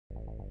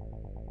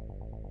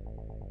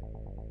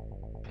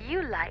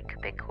you like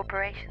big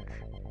corporations?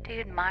 Do you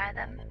admire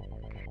them?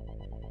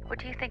 Or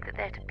do you think that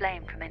they're to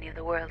blame for many of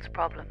the world's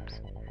problems?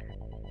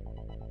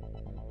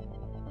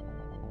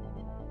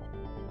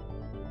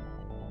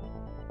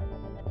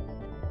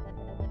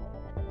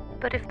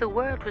 But if the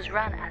world was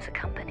run as a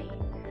company,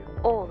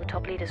 all the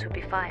top leaders would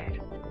be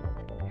fired.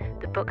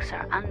 The books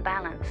are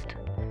unbalanced.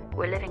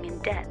 We're living in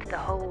debt the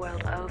whole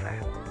world over.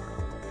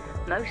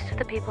 Most of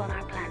the people on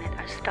our planet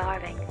are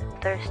starving,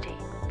 thirsty,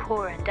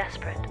 poor and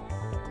desperate.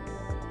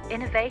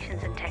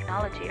 Innovations in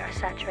technology are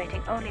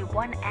saturating only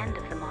one end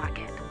of the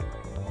market.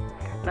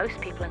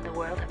 Most people in the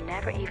world have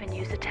never even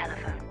used a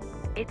telephone.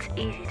 It's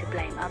easy to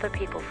blame other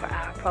people for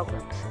our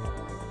problems.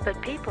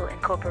 But people in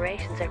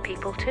corporations are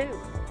people too.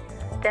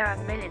 There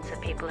are millions of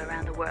people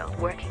around the world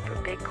working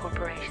for big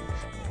corporations.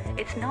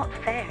 It's not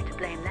fair to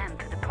blame them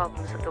for the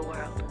problems of the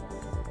world.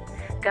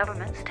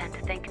 Governments tend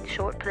to think in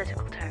short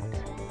political terms.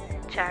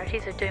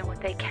 Charities are doing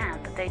what they can,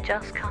 but they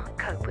just can't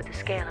cope with the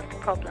scale of the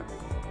problem.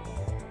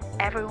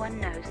 Everyone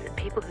knows that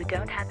people who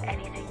don't have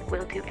anything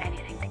will do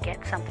anything to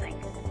get something.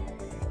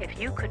 If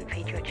you couldn't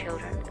feed your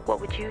children, what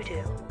would you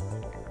do?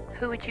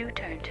 Who would you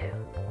turn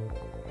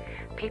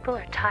to? People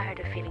are tired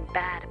of feeling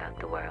bad about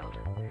the world.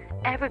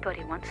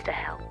 Everybody wants to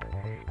help.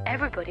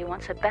 Everybody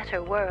wants a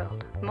better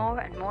world. More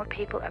and more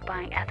people are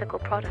buying ethical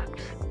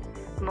products.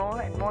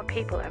 More and more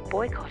people are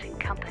boycotting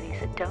companies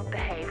that don't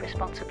behave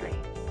responsibly.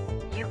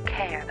 You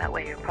care about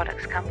where your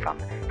products come from,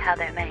 how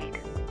they're made.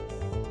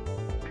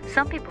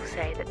 Some people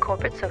say that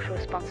corporate social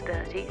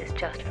responsibility is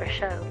just for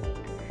show,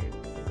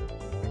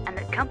 and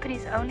that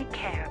companies only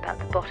care about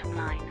the bottom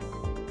line.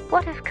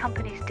 What if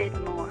companies did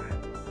more?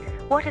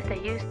 What if they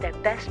used their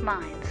best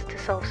minds to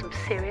solve some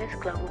serious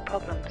global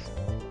problems?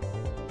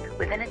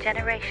 Within a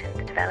generation,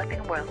 the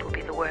developing world will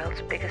be the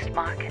world's biggest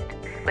market.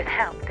 With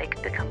help, they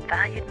could become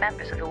valued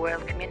members of the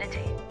world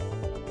community.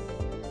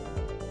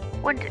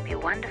 Wouldn't it be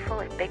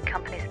wonderful if big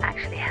companies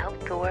actually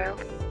helped the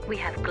world? We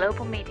have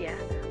global media,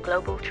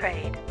 global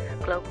trade,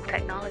 global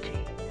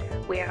technology.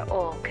 We are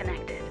all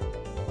connected.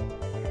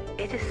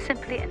 It is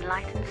simply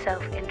enlightened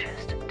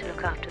self-interest to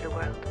look after the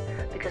world,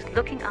 because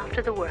looking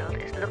after the world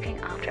is looking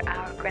after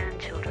our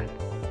grandchildren.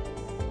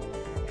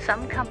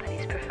 Some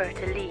companies prefer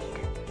to lead,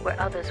 where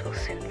others will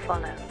soon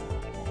follow.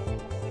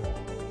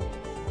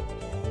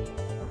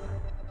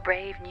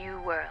 Brave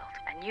New World,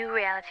 a new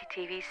reality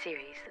TV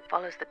series that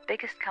follows the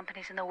biggest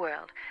companies in the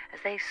world as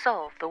they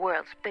solve the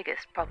world's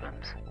biggest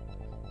problems.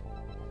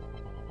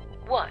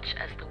 Watch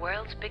as the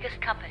world's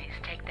biggest companies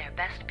take their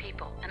best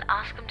people and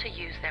ask them to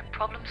use their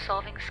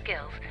problem-solving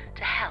skills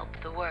to help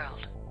the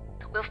world.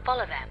 We'll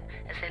follow them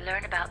as they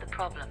learn about the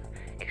problem,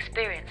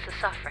 experience the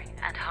suffering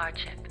and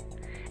hardship,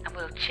 and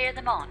we'll cheer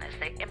them on as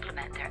they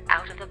implement their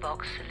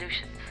out-of-the-box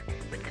solutions.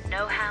 With the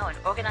know-how and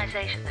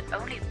organization that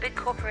only big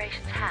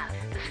corporations have,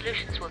 the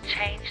solutions will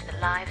change the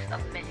lives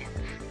of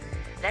millions.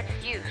 Let's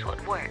use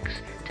what works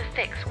to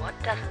fix what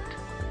doesn't.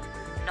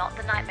 Not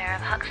the nightmare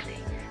of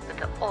Huxley, but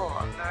the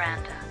awe of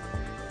Miranda.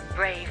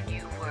 Brave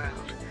new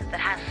world that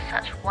has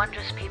such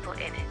wondrous people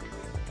in it.